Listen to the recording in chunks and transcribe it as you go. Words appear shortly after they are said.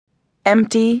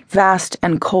Empty, vast,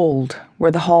 and cold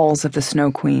were the halls of the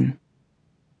Snow Queen.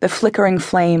 The flickering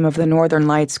flame of the northern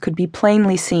lights could be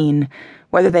plainly seen,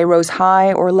 whether they rose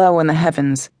high or low in the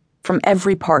heavens, from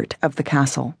every part of the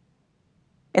castle.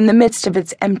 In the midst of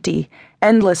its empty,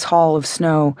 endless hall of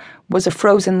snow was a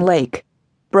frozen lake,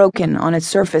 broken on its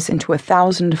surface into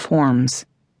 1,000 forms.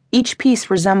 Each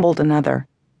piece resembled another,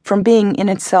 from being in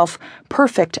itself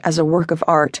perfect as a work of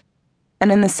art,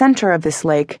 and in the center of this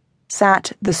lake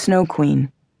sat the Snow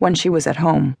Queen when she was at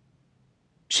home.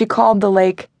 She called the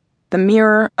lake the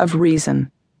Mirror of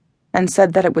Reason, and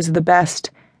said that it was the best,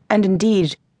 and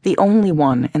indeed the only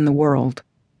one in the world.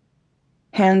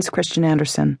 Hans Christian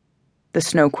Andersen, The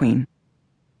Snow Queen.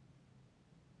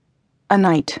 A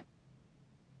night.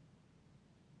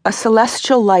 A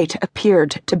celestial light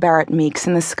appeared to Barrett Meeks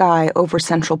in the sky over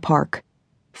Central Park,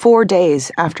 4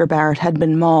 days after Barrett had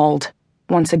been mauled,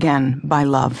 once again, by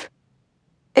love.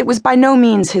 It was by no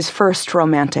means his first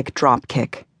romantic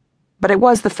dropkick, but it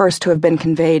was the first to have been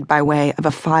conveyed by way of a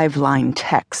 5-line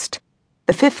text,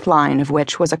 the 5th line of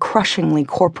which was a crushingly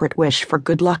corporate wish for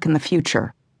good luck in the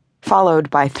future, followed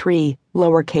by 3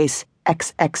 lowercase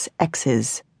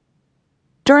XXX's.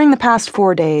 During the past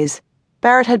 4 days,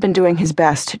 Barrett had been doing his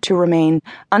best to remain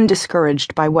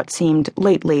undiscouraged by what seemed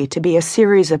lately to be a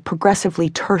series of progressively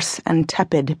terse and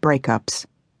tepid breakups.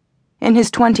 In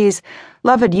his 20s,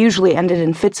 love had usually ended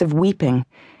in fits of weeping,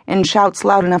 in shouts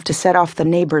loud enough to set off the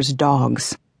neighbors'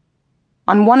 dogs.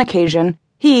 On one occasion,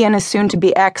 he and his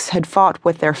soon-to-be ex had fought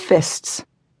with their fists.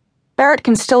 Barrett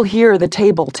can still hear the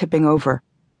table tipping over,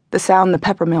 the sound the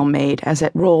peppermill made as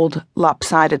it rolled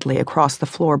lopsidedly across the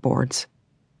floorboards.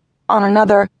 On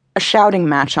another, a shouting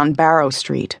match on Barrow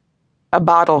Street. A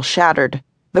bottle shattered.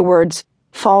 The words,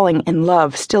 "falling in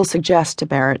love," still suggest to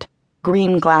Barrett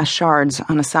green glass shards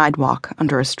on a sidewalk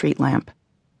under a street lamp.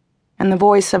 And the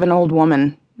voice of an old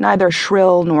woman, neither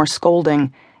shrill nor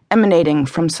scolding, emanating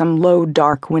from some low,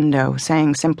 dark window,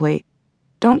 saying simply,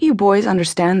 "Don't you boys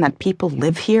understand that people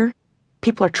live here?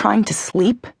 People are trying to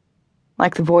sleep?"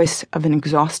 Like the voice of an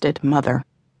exhausted mother.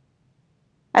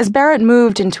 As Barrett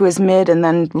moved into his mid and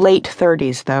then late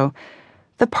 30s, though,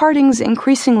 the partings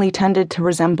increasingly tended to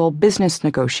resemble business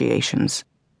negotiations.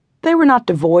 They were not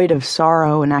devoid of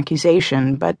sorrow and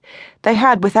accusation, but they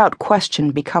had without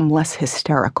question become less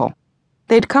hysterical.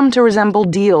 They'd come to resemble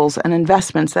deals and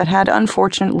investments that had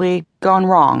unfortunately gone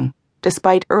wrong,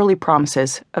 despite early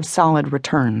promises of solid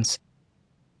returns.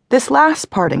 This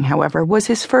last parting, however, was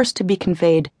his first to be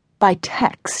conveyed by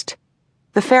text,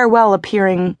 the farewell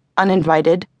appearing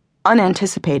uninvited,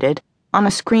 unanticipated, on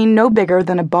a screen no bigger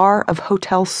than a bar of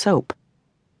hotel soap.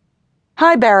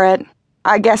 "Hi, Barrett.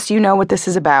 I guess you know what this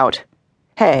is about.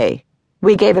 Hey,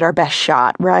 we gave it our best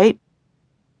shot, right?"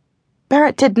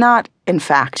 Barrett did not, in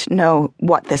fact, know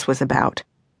what this was about.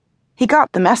 He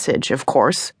got the message, of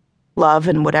course. Love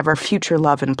and whatever future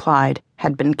love implied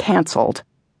had been canceled.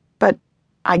 But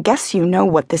 "I guess you know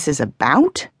what this is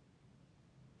about?"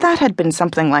 That had been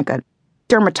something like a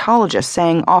dermatologist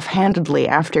saying offhandedly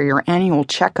after your annual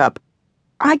checkup,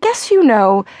 "I guess you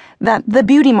know that the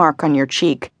beauty mark on your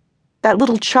cheek, that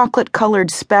little chocolate-colored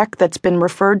speck that's been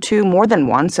referred to more than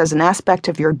once as an aspect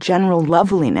of your general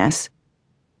loveliness."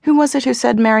 Who was it who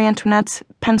said Marie Antoinette's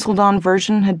penciled-on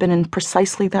version had been in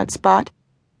precisely that spot?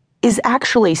 "Is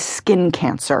actually skin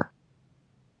cancer."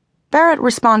 Barrett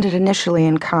responded initially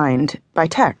in kind, by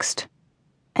text.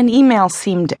 An email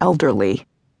seemed elderly,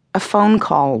 a phone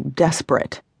call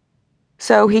desperate.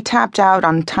 So he tapped out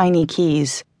on tiny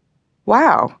keys.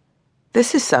 "Wow,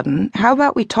 this is sudden. How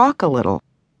about we talk a little?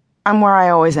 I'm where I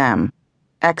always am.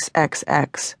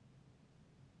 XXX."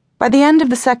 By the end of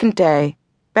the second day,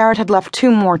 Barrett had left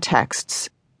 2 more texts,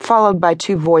 followed by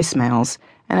 2 voicemails,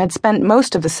 and had spent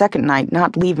most of the second night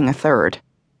not leaving a third.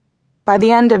 By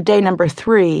the end of day number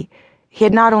 3, he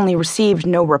had not only received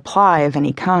no reply of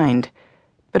any kind,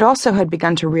 but also had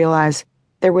begun to realize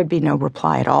there would be no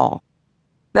reply at all.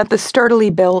 That the sturdily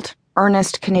built,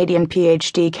 earnest Canadian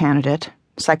PhD candidate,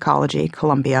 psychology,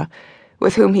 Columbia,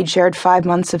 with whom he'd shared 5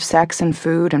 months of sex and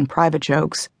food and private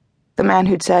jokes, the man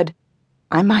who'd said,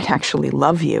 "I might actually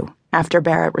love you," after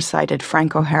Barrett recited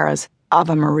Frank O'Hara's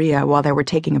Ave Maria while they were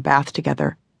taking a bath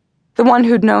together, the one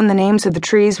who'd known the names of the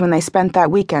trees when they spent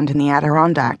that weekend in the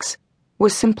Adirondacks,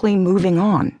 was simply moving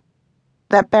on.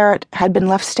 That Barrett had been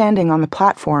left standing on the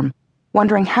platform,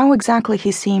 wondering how exactly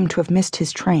he seemed to have missed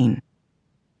his train.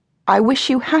 "I wish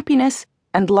you happiness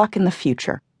and luck in the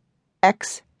future.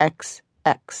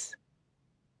 XXX."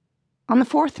 On the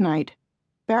 4th night,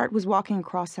 Barrett was walking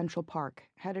across Central Park,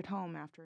 headed home after